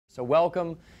So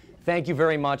welcome. Thank you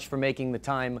very much for making the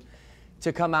time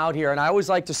to come out here. And I always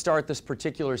like to start this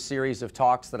particular series of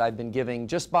talks that I've been giving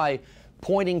just by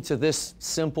pointing to this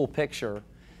simple picture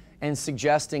and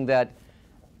suggesting that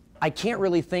I can't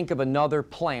really think of another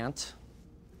plant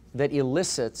that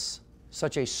elicits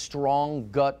such a strong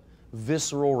gut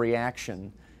visceral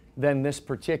reaction than this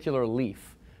particular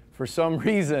leaf. For some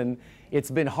reason,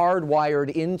 it's been hardwired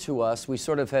into us. We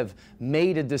sort of have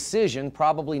made a decision,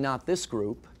 probably not this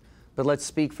group, but let's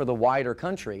speak for the wider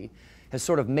country, has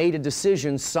sort of made a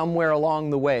decision somewhere along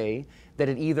the way that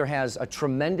it either has a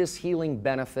tremendous healing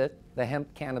benefit, the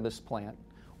hemp cannabis plant,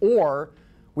 or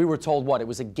we were told what? It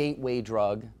was a gateway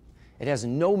drug. It has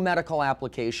no medical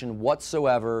application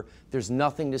whatsoever. There's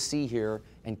nothing to see here,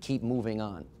 and keep moving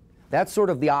on. That's sort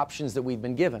of the options that we've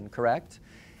been given, correct?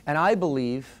 And I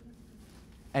believe,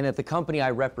 and at the company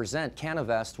I represent,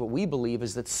 CannaVest, what we believe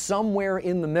is that somewhere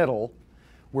in the middle,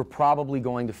 we're probably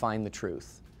going to find the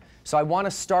truth. So I want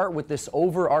to start with this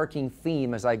overarching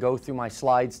theme as I go through my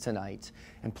slides tonight,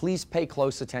 and please pay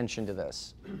close attention to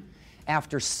this.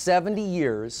 After 70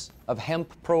 years of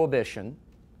hemp prohibition,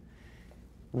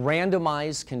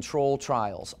 randomized controlled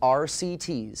trials,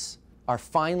 RCTs, are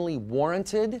finally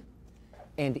warranted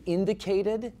and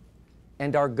indicated,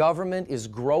 and our government is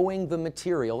growing the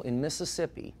material in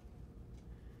Mississippi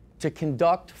to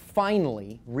conduct,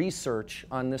 finally, research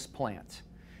on this plant.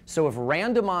 So if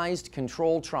randomized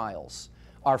controlled trials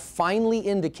are finally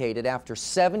indicated after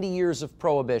 70 years of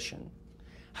prohibition,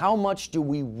 how much do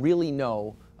we really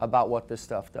know about what this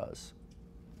stuff does?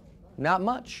 Not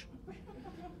much.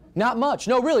 Not much.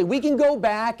 No, really, we can go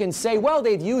back and say, well,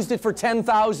 they've used it for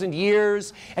 10,000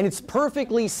 years, and it's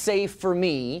perfectly safe for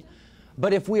me.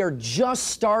 But if we are just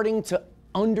starting to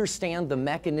understand the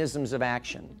mechanisms of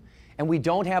action, and we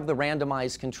don't have the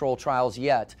randomized control trials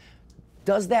yet,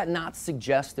 does that not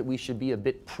suggest that we should be a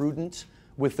bit prudent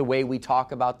with the way we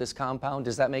talk about this compound?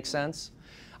 Does that make sense?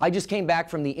 I just came back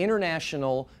from the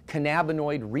International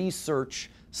Cannabinoid Research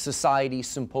Society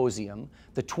Symposium,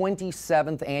 the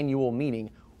 27th annual meeting.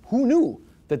 Who knew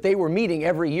that they were meeting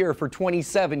every year for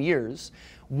 27 years?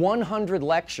 100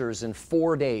 lectures in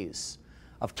 4 days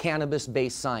of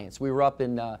cannabis-based science. We were up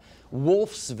in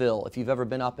Wolfsville, if you've ever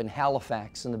been up in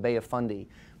Halifax in the Bay of Fundy.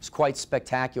 It was quite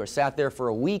spectacular. Sat there for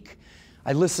a week.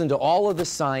 I listened to all of the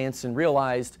science and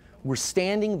realized we're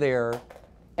standing there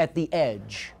at the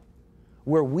edge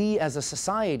where we as a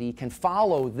society can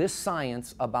follow this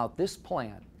science about this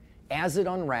plant as it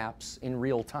unwraps in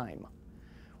real time,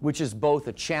 which is both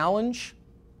a challenge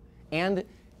and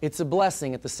it's a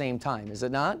blessing at the same time, is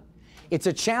it not? It's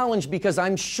a challenge because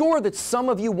I'm sure that some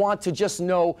of you want to just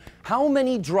know how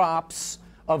many drops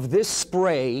of this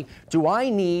spray do I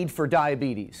need for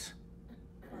diabetes?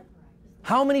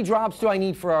 How many drops do I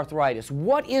need for arthritis?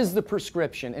 What is the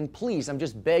prescription? And please, I'm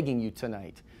just begging you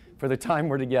tonight for the time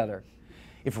we're together.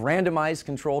 If randomized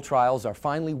control trials are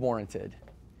finally warranted,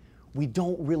 we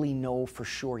don't really know for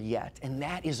sure yet, and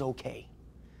that is okay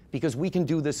because we can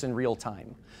do this in real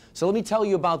time. So let me tell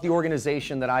you about the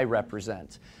organization that I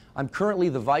represent. I'm currently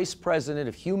the Vice President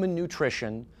of Human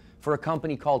Nutrition for a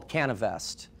company called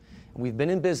CannaVest. We've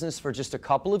been in business for just a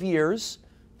couple of years.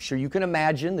 I'm sure you can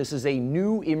imagine this is a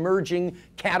new emerging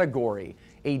category,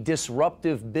 a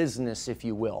disruptive business, if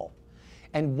you will.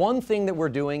 And one thing that we're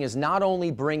doing is not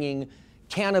only bringing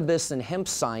cannabis and hemp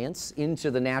science into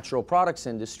the natural products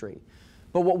industry,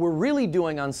 but what we're really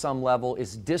doing on some level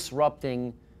is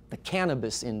disrupting the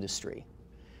cannabis industry.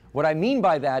 What I mean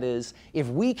by that is, if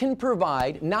we can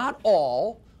provide not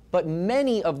all, but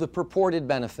many of the purported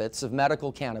benefits of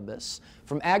medical cannabis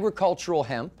from agricultural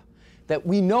hemp that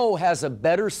we know has a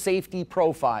better safety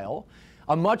profile,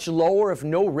 a much lower, if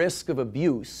no risk of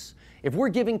abuse, if we're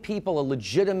giving people a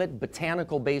legitimate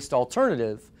botanical-based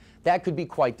alternative, that could be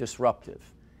quite disruptive,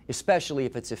 especially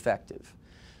if it's effective.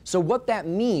 So what that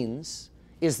means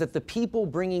is that the people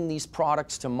bringing these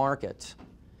products to market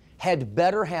had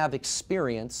better have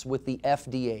experience with the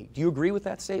FDA. Do you agree with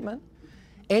that statement?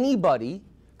 Anybody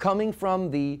coming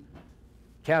from the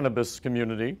cannabis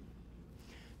community,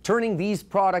 turning these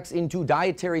products into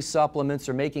dietary supplements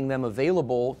or making them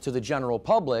available to the general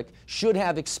public should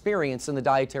have experience in the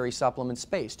dietary supplement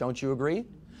space. Don't you agree?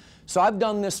 So I've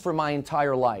done this for my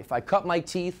entire life. I cut my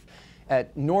teeth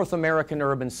at North American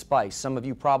Herb and Spice. Some of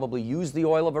you probably use the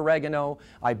oil of oregano.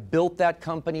 I built that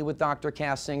company with Dr.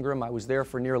 Cass Ingram. I was there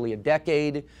for nearly a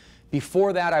decade.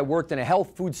 Before that, I worked in a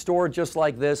health food store just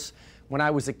like this when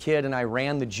I was a kid, and I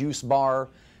ran the juice bar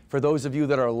For those of you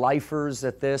that are lifers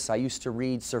at this, I used to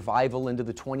read Survival into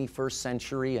the 21st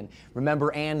Century, and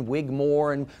remember Ann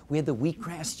Wigmore, and we had the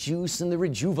wheatgrass juice and the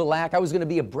Rejuvelac. I was going to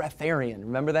be a breatharian,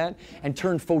 remember that? And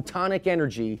turn photonic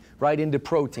energy right into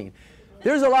protein.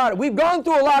 There's a lot, we've gone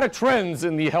through a lot of trends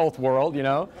in the health world, you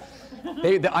know.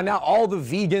 Now all the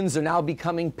vegans are now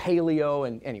becoming paleo,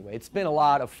 and anyway, it's been a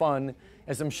lot of fun.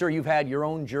 As I'm sure you've had your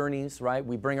own journeys, right?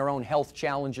 We bring our own health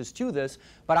challenges to this,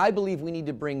 but I believe we need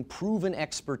to bring proven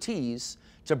expertise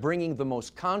to bringing the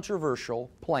most controversial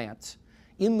plant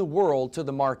in the world to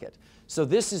the market. So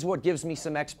this is what gives me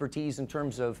some expertise in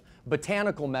terms of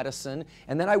botanical medicine,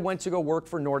 and then I went to go work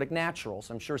for Nordic Naturals.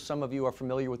 I'm sure some of you are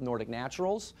familiar with Nordic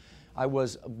Naturals. I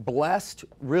was blessed,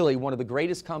 really one of the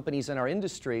greatest companies in our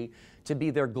industry, to be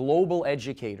their global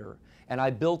educator. And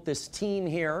I built this team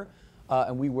here,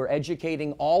 and we were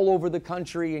educating all over the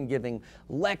country and giving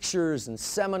lectures and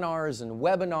seminars and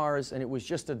webinars, and it was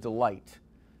just a delight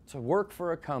to work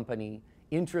for a company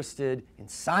interested in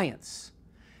science.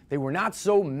 They were not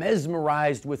so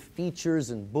mesmerized with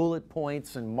features and bullet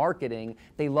points and marketing.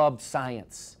 They loved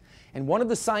science. And one of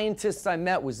the scientists I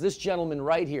met was this gentleman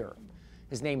right here.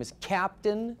 His name is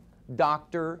Captain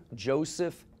Dr.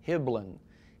 Joseph Hibbeln.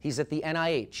 He's at the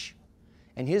NIH.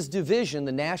 And his division,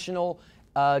 the National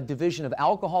Division of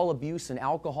Alcohol Abuse and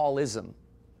Alcoholism,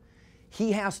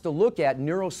 he has to look at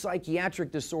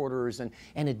neuropsychiatric disorders and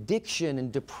addiction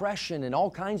and depression and all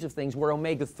kinds of things where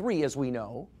omega-3, as we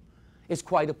know, is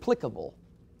quite applicable.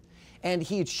 And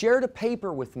he had shared a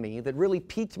paper with me that really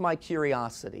piqued my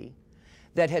curiosity,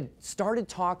 that had started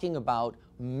talking about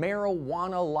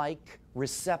marijuana-like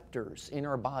receptors in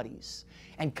our bodies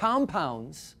and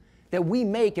compounds that we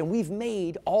make and we've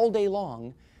made all day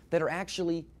long that are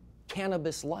actually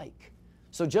cannabis-like.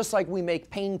 So just like we make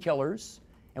painkillers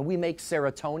and we make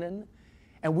serotonin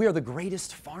and we are the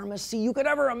greatest pharmacy you could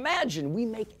ever imagine, we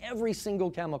make every single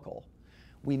chemical.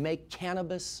 We make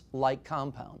cannabis-like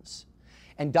compounds.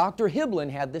 And Dr. Hibbeln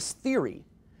had this theory.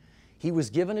 He was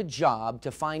given a job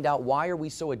to find out why are we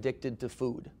so addicted to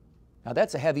food. Now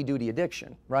that's a heavy-duty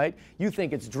addiction, right? You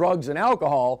think it's drugs and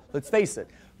alcohol, let's face it.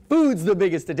 Food's the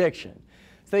biggest addiction.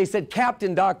 So they said,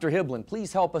 Captain Dr. Hibbeln,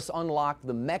 please help us unlock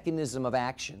the mechanism of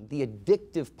action, the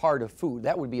addictive part of food.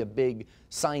 That would be a big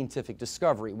scientific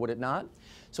discovery, would it not?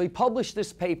 So he published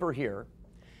this paper here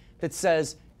that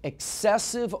says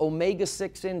excessive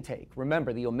omega-6 intake.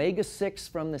 Remember, the omega-6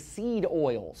 from the seed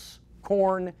oils,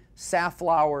 corn,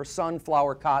 safflower,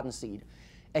 sunflower, cottonseed.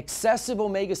 Excessive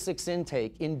omega-6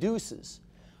 intake induces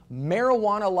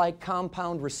marijuana-like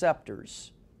compound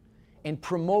receptors and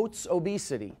promotes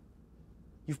obesity.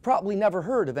 You've probably never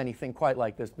heard of anything quite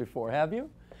like this before, have you?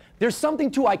 There's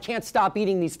something to I can't stop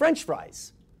eating these French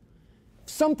fries.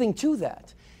 Something to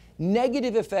that.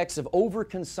 Negative effects of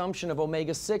overconsumption of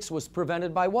omega-6 was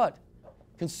prevented by what?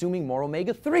 Consuming more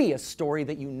omega-3, a story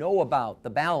that you know about, the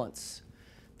balance.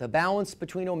 The balance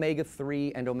between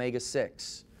omega-3 and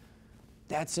omega-6.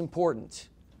 That's important.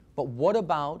 But what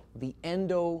about the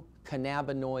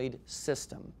endocannabinoid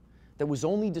system that was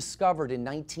only discovered in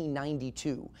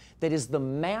 1992, that is the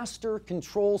master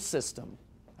control system?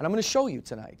 And I'm going to show you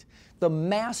tonight. The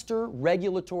master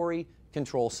regulatory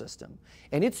control system.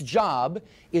 And its job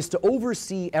is to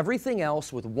oversee everything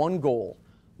else with one goal: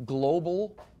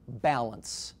 global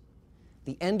balance.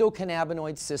 The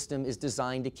endocannabinoid system is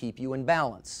designed to keep you in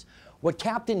balance. What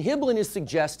Captain Hibbeln is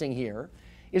suggesting here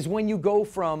is when you go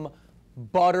from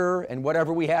butter and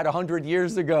whatever we had 100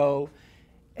 years ago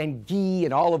and ghee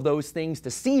and all of those things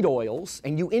to seed oils,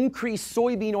 and you increase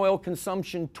soybean oil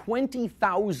consumption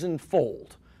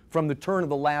 20,000-fold from the turn of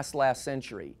the last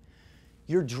century,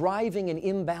 you're driving an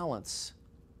imbalance,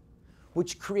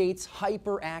 which creates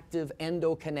hyperactive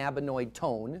endocannabinoid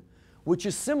tone, which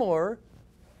is similar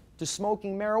to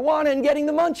smoking marijuana and getting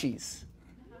the munchies.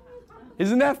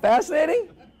 Isn't that fascinating?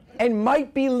 And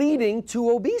might be leading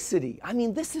to obesity. I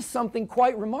mean, this is something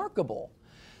quite remarkable.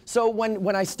 So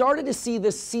when I started to see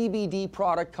this CBD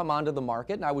product come onto the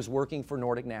market, and I was working for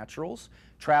Nordic Naturals,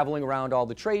 traveling around all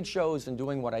the trade shows and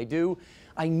doing what I do,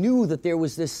 I knew that there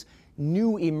was this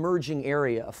new emerging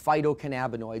area of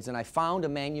phytocannabinoids, and I found a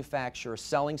manufacturer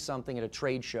selling something at a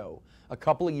trade show a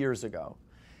couple of years ago.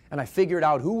 And I figured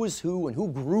out who was who and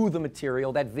who grew the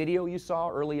material. That video you saw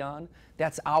early on,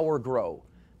 that's our grow.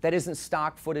 That isn't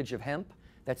stock footage of hemp.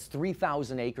 That's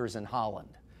 3,000 acres in Holland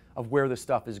of where the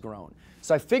stuff is grown.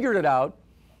 So I figured it out,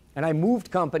 and I moved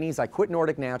companies. I quit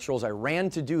Nordic Naturals. I ran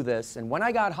to do this. And when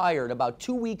I got hired, about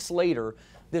 2 weeks later,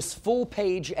 this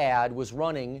full-page ad was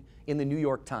running in the New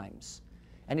York Times.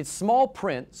 And it's small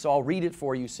print, so I'll read it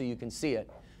for you so you can see it.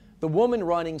 The woman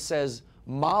running says,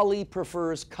 "Molly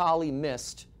prefers Kali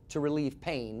Mist to relieve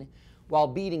pain. While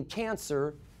beating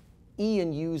cancer,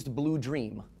 Ian used Blue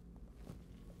Dream.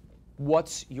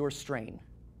 What's your strain?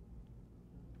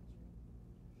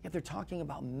 Yeah, they're talking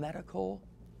about medical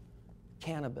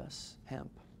cannabis,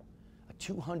 hemp. A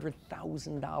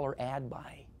 $200,000 ad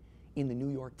buy in the New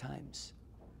York Times.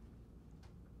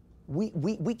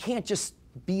 We can't just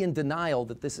be in denial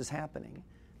that this is happening.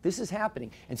 This is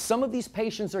happening. And some of these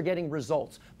patients are getting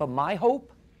results. But my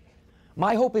hope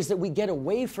is that we get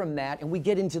away from that and we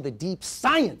get into the deep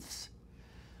science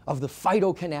of the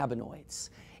phytocannabinoids.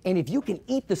 And if you can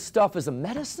eat the stuff as a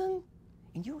medicine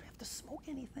and you don't have to smoke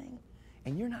anything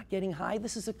and you're not getting high,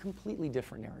 this is a completely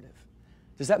different narrative.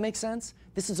 Does that make sense?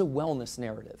 This is a wellness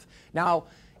narrative. Now,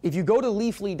 if you go to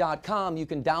leafly.com, you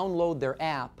can download their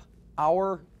app.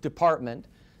 Our department,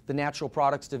 the Natural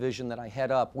Products Division that I head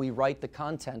up, we write the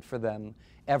content for them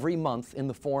every month in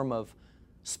the form of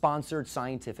sponsored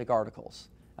scientific articles.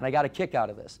 And I got a kick out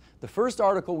of this. The first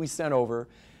article we sent over,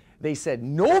 they said,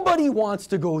 nobody wants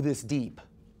to go this deep.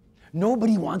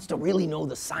 Nobody wants to really know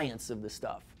the science of the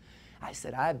stuff. I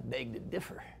said, I beg to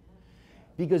differ.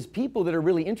 Because people that are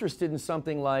really interested in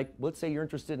something like, let's say you're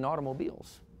interested in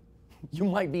automobiles. You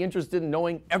might be interested in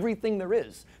knowing everything there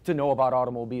is to know about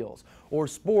automobiles, or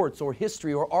sports, or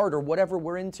history, or art, or whatever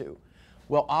we're into.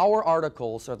 Well, our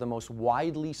articles are the most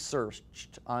widely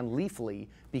searched on Leafly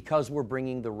because we're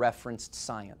bringing the referenced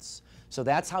science. So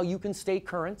that's how you can stay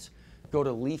current. Go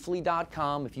to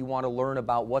leafly.com if you want to learn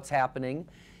about what's happening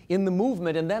in the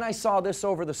movement. And then I saw this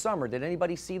over the summer. Did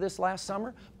anybody see this last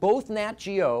summer? Both Nat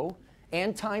Geo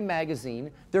and Time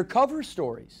Magazine, their cover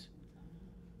stories.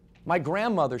 My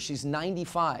grandmother, she's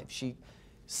 95. She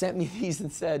sent me these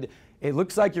and said, it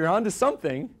looks like you're onto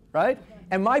something, right?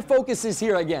 And my focus is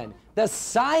here again, the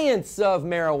science of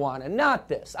marijuana, not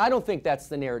this. I don't think that's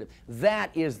the narrative. That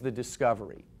is the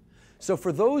discovery. So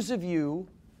for those of you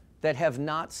that have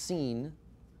not seen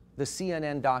the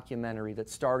CNN documentary that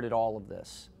started all of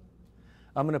this,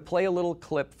 I'm going to play a little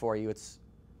clip for you. It's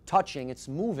touching, it's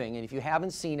moving, and if you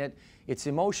haven't seen it, it's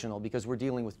emotional because we're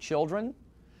dealing with children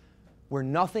where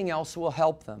nothing else will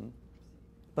help them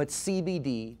but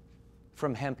CBD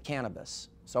from hemp cannabis.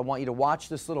 So I want you to watch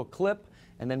this little clip,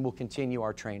 and then we'll continue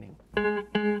our training.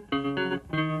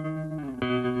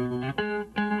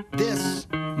 This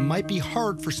might be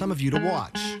hard for some of you to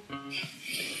watch.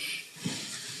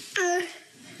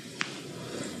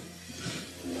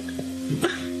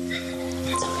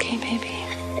 It's okay, baby.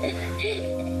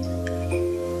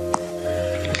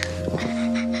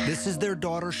 This is their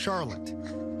daughter, Charlotte,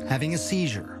 having a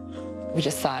seizure. We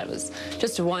just thought it was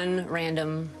just one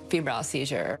random febrile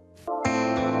seizure.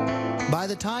 By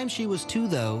the time she was 2,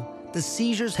 though, the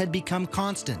seizures had become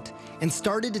constant and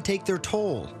started to take their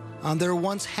toll on their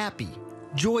once happy,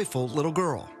 joyful little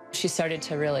girl. She started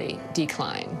to really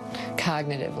decline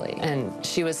cognitively, and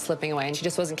she was slipping away, and she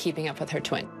just wasn't keeping up with her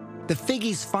twin. The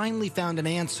Figgies finally found an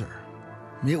answer.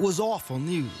 It was awful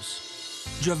news.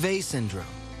 Dravet syndrome.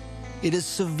 It is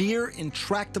severe,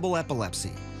 intractable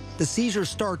epilepsy. The seizures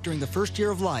start during the first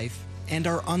year of life and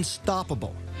are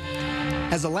unstoppable.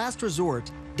 As a last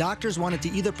resort, doctors wanted to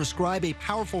either prescribe a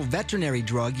powerful veterinary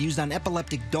drug used on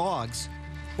epileptic dogs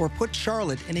or put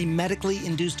Charlotte in a medically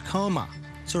induced coma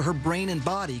so her brain and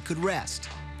body could rest.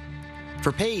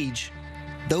 For Paige,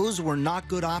 those were not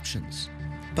good options.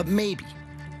 But maybe,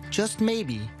 just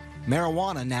maybe,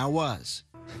 marijuana now was.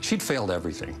 She'd failed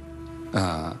everything.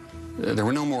 There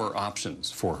were no more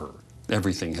options for her.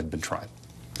 Everything had been tried,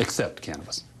 except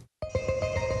cannabis.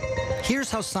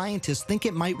 Here's how scientists think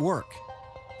it might work.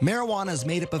 Marijuana is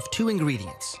made up of 2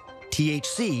 ingredients.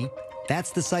 THC,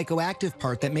 that's the psychoactive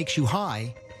part that makes you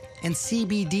high, and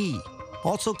CBD,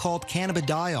 also called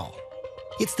cannabidiol.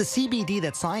 It's the CBD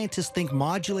that scientists think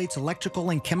modulates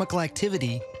electrical and chemical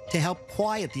activity to help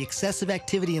quiet the excessive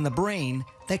activity in the brain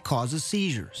that causes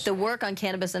seizures. The work on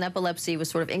cannabis and epilepsy was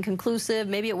sort of inconclusive.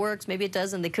 Maybe it works, maybe it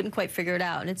doesn't. They couldn't quite figure it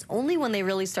out. And it's only when they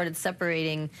really started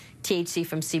separating THC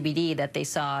from CBD that they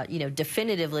saw,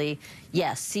 definitively,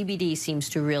 yes, CBD seems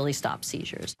to really stop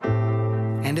seizures.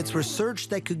 And it's research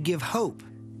that could give hope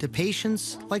to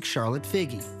patients like Charlotte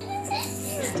Figgy.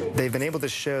 They've been able to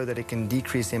show that it can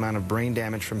decrease the amount of brain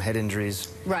damage from head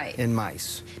injuries in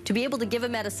mice. To be able to give a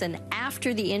medicine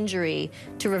after the injury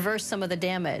to reverse some of the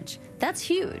damage, that's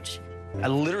huge. I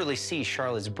literally see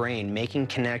Charlotte's brain making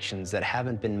connections that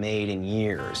haven't been made in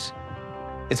years.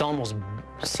 It's almost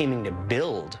seeming to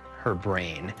build her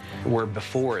brain where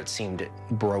before it seemed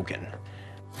broken.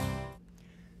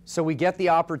 So we get the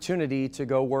opportunity to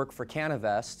go work for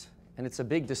CannaVest, and it's a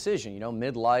big decision,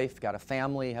 midlife, got a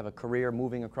family, have a career,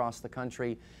 moving across the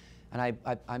country. And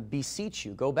I beseech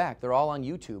you, go back. They're all on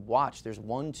YouTube. Watch. There's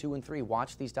 1, 2, and 3.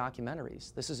 Watch these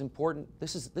documentaries. This is important.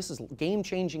 This is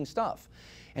game-changing stuff.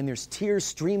 And there's tears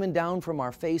streaming down from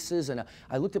our faces. And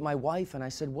I looked at my wife and I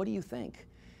said, what do you think?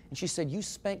 And she said, you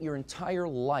spent your entire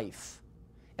life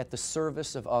at the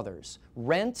service of others.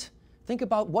 Rent, think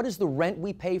about what is the rent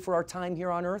we pay for our time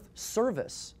here on earth?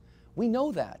 Service. We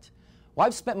know that. Well,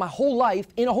 I've spent my whole life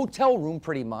in a hotel room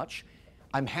pretty much.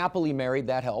 I'm happily married,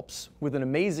 that helps, with an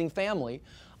amazing family,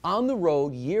 on the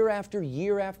road year after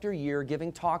year after year,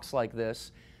 giving talks like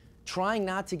this, trying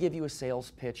not to give you a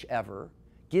sales pitch ever,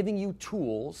 giving you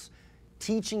tools,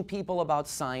 teaching people about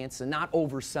science and not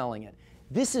overselling it.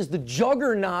 This is the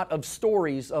juggernaut of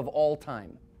stories of all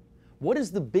time. What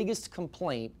is the biggest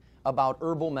complaint about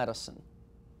herbal medicine?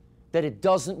 That it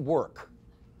doesn't work.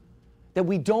 That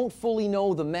we don't fully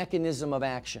know the mechanism of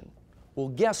action. Well,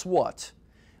 guess what?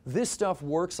 This stuff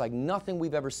works like nothing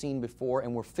we've ever seen before,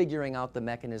 and we're figuring out the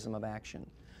mechanism of action.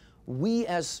 We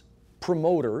as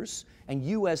promoters and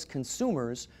you as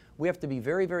consumers, we have to be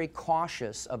very, very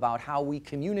cautious about how we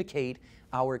communicate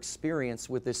our experience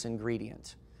with this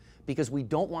ingredient, because we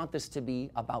don't want this to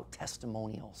be about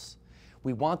testimonials.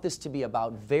 We want this to be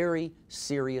about very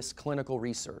serious clinical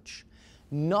research.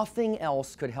 Nothing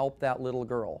else could help that little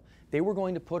girl. They were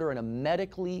going to put her in a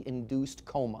medically induced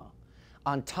coma.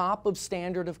 On top of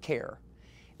standard of care,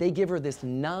 they give her this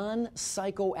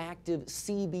non-psychoactive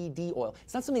CBD oil.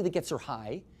 It's not something that gets her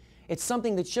high. It's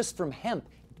something that's just from hemp.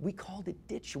 We called it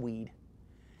ditchweed.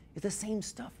 It's the same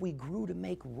stuff we grew to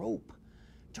make rope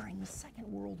during the Second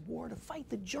World War to fight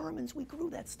the Germans. We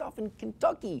grew that stuff in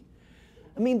Kentucky.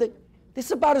 I mean, this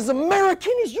is about as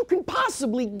American as you can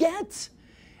possibly get.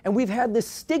 And we've had this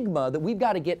stigma that we've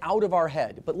got to get out of our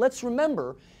head. But let's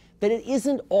remember that it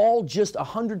isn't all just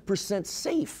 100%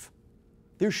 safe.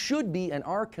 There should be and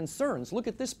are concerns. Look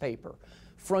at this paper,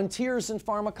 Frontiers in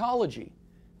Pharmacology.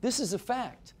 This is a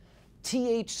fact.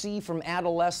 THC from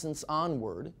adolescence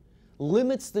onward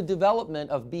limits the development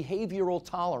of behavioral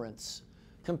tolerance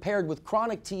compared with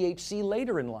chronic THC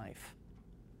later in life.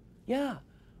 Yeah,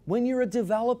 when you're a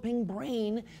developing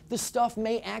brain, the stuff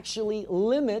may actually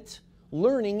limit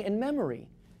learning and memory.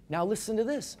 Now listen to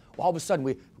this. All of a sudden,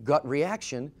 we gut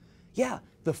reaction. Yeah,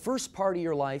 the first part of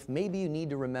your life, maybe you need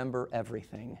to remember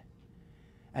everything.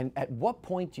 And at what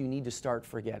point do you need to start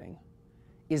forgetting?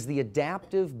 Is the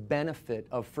adaptive benefit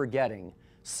of forgetting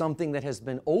something that has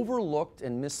been overlooked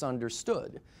and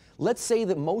misunderstood? Let's say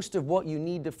that most of what you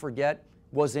need to forget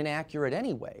was inaccurate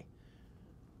anyway,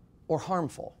 or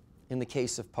harmful in the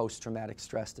case of post-traumatic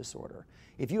stress disorder.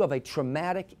 If you have a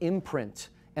traumatic imprint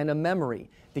and a memory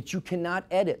that you cannot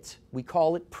edit, we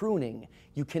call it pruning,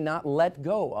 you cannot let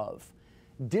go of.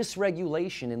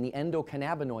 Dysregulation in the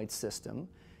endocannabinoid system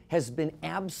has been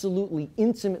absolutely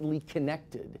intimately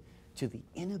connected to the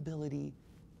inability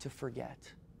to forget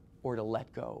or to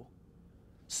let go.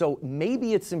 So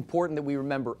maybe it's important that we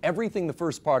remember everything the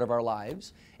first part of our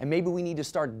lives, and maybe we need to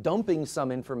start dumping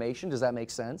some information, does that make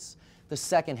sense, the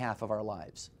second half of our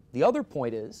lives. The other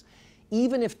point is,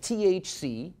 even if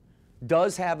THC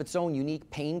does have its own unique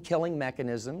pain-killing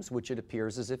mechanisms, which it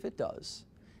appears as if it does,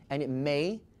 and it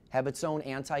may have its own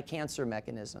anti-cancer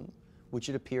mechanism, which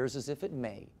it appears as if it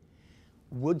may,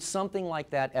 would something like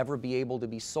that ever be able to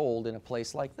be sold in a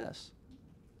place like this?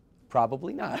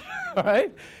 Probably not, all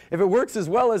right? If it works as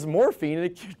well as morphine and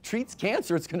it treats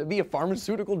cancer, it's going to be a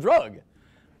pharmaceutical drug,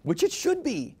 which it should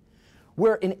be.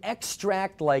 Where an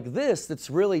extract like this that's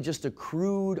really just a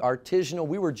crude, artisanal,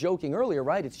 we were joking earlier,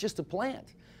 right? It's just a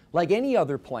plant, like any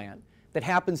other plant that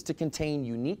happens to contain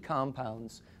unique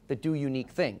compounds that do unique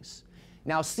things.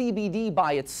 Now, CBD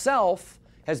by itself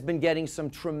has been getting some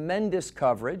tremendous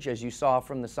coverage, as you saw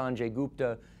from the Sanjay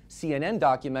Gupta CNN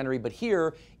documentary, but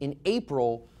here in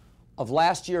April of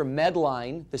last year,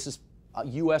 Medline, this is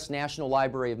U.S. National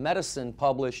Library of Medicine,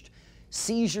 published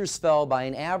seizures fell by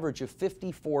an average of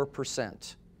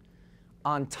 54%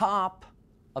 on top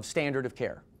of standard of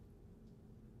care.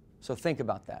 So think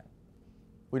about that.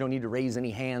 We don't need to raise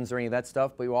any hands or any of that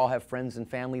stuff, but you all have friends and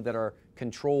family that are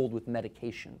controlled with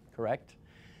medication, correct?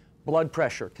 Blood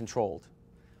pressure controlled,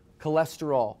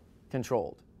 cholesterol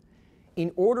controlled.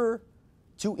 In order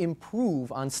to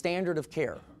improve on standard of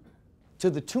care to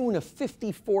the tune of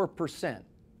 54%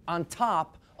 on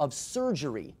top of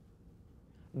surgery,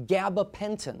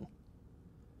 gabapentin,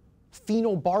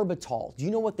 phenobarbital. Do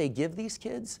you know what they give these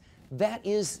kids? That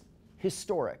is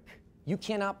historic. You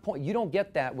cannot point, you don't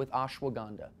get that with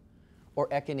ashwagandha or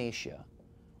echinacea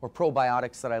or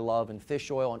probiotics that I love and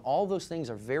fish oil, and all those things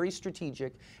are very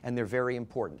strategic and they're very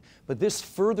important. But this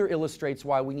further illustrates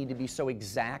why we need to be so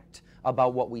exact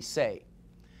about what we say.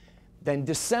 Then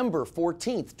December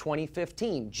 14th,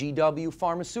 2015, GW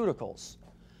Pharmaceuticals,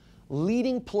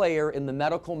 leading player in the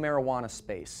medical marijuana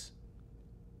space.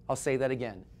 I'll say that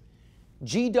again.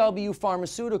 GW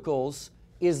Pharmaceuticals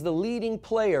is the leading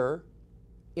player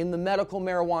in the medical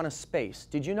marijuana space.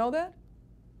 Did you know that?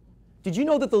 Did you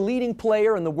know that the leading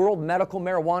player in the world medical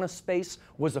marijuana space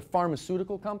was a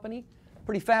pharmaceutical company?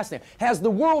 Pretty fascinating. Has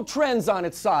the world trends on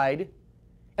its side,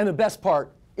 and the best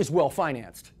part is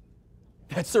well-financed.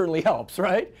 That certainly helps,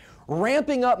 right?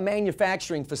 Ramping up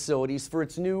manufacturing facilities for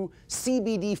its new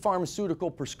CBD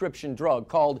pharmaceutical prescription drug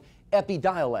called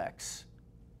Epidiolex.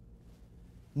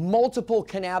 Multiple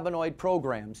cannabinoid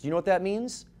programs. Do you know what that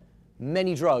means?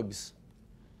 Many drugs.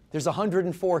 There's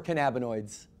 104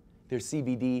 cannabinoids. There's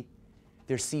CBD,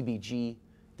 there's CBG,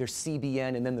 there's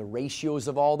CBN, and then the ratios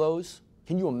of all those.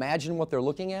 Can you imagine what they're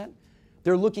looking at?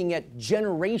 They're looking at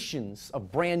generations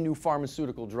of brand new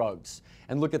pharmaceutical drugs.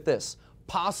 And look at this,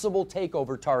 possible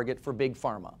takeover target for Big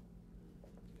Pharma.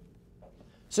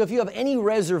 So if you have any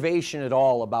reservation at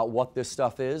all about what this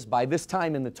stuff is, by this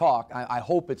time in the talk, I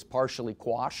hope it's partially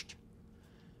quashed,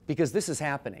 because this is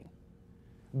happening.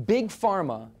 Big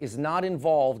Pharma is not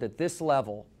involved at this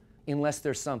level unless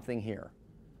there's something here.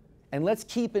 And let's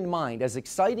keep in mind, as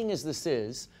exciting as this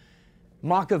is,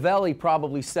 Machiavelli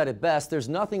probably said it best, there's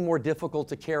nothing more difficult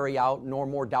to carry out, nor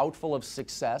more doubtful of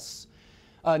success,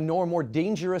 nor more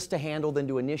dangerous to handle than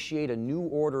to initiate a new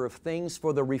order of things,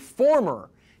 for the reformer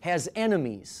has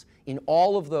enemies in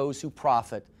all of those who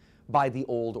profit by the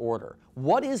old order.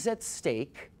 What is at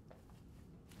stake?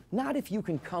 Not if you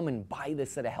can come and buy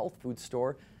this at a health food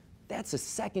store. That's a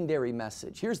secondary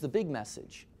message. Here's the big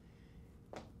message.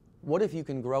 What if you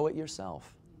can grow it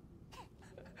yourself?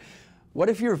 What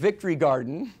if your victory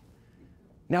garden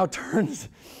now turns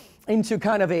into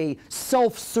kind of a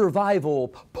self-survival,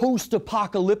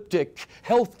 post-apocalyptic,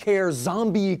 healthcare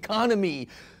zombie economy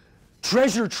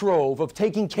treasure trove of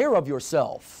taking care of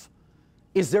yourself?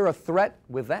 Is there a threat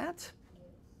with that?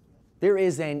 There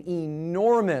is an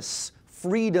enormous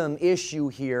freedom issue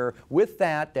here with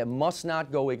that must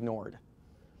not go ignored.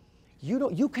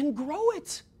 You can grow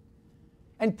it.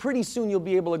 And pretty soon you'll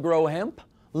be able to grow hemp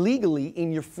legally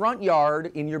in your front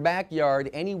yard, in your backyard,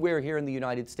 anywhere here in the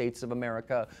United States of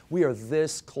America. We are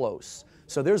this close.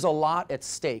 So there's a lot at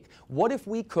stake. What if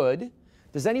we could?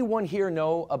 Does anyone here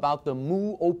know about the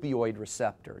mu opioid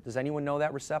receptor? Does anyone know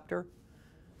that receptor?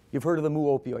 You've heard of the mu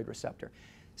opioid receptor.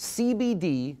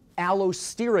 CBD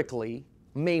allosterically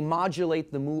may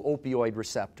modulate the mu opioid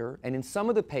receptor, and in some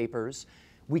of the papers,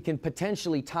 we can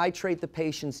potentially titrate the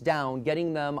patients down,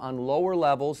 getting them on lower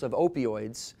levels of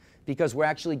opioids, because we're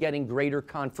actually getting greater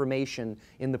confirmation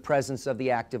in the presence of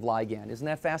the active ligand. Isn't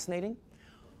that fascinating?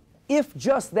 If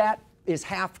just that is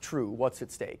half true, what's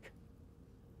at stake?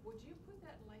 Would you put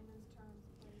that in layman's terms,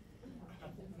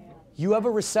 please? You have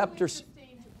a receptor.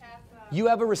 You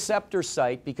have a receptor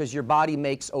site because your body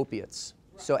makes opiates.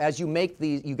 Right. So as you make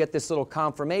these, you get this little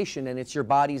confirmation, and it's your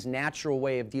body's natural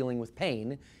way of dealing with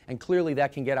pain, and clearly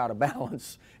that can get out of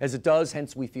balance, as it does,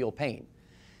 hence we feel pain.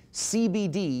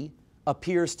 CBD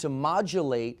appears to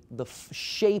modulate the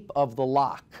shape of the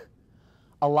lock,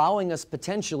 allowing us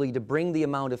potentially to bring the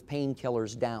amount of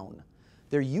painkillers down.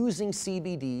 They're using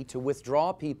CBD to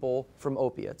withdraw people from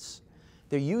opiates.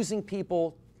 They're using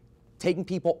people, taking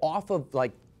people off of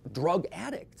like drug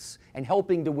addicts and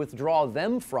helping to withdraw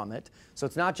them from it. So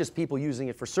it's not just people using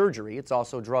it for surgery, it's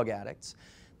also drug addicts.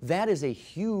 That is a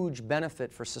huge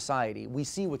benefit for society. We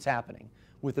see what's happening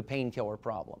with the painkiller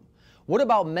problem. What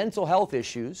about mental health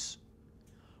issues,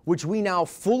 which we now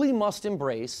fully must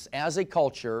embrace as a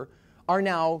culture, are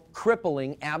now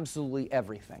crippling absolutely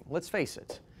everything? Let's face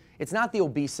it. It's not the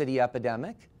obesity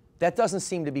epidemic. That doesn't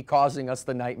seem to be causing us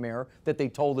the nightmare that they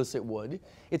told us it would.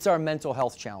 It's our mental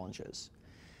health challenges.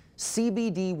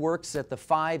 CBD works at the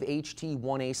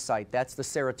 5-HT1A site. That's the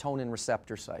serotonin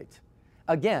receptor site.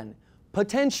 Again,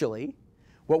 potentially,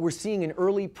 what we're seeing in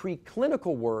early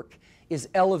preclinical work is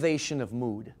elevation of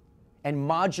mood and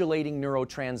modulating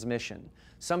neurotransmission,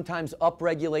 sometimes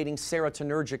upregulating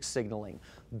serotonergic signaling,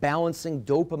 balancing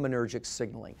dopaminergic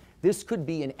signaling. This could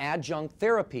be an adjunct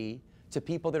therapy to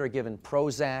people that are given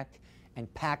Prozac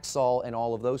and Paxil and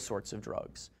all of those sorts of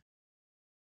drugs.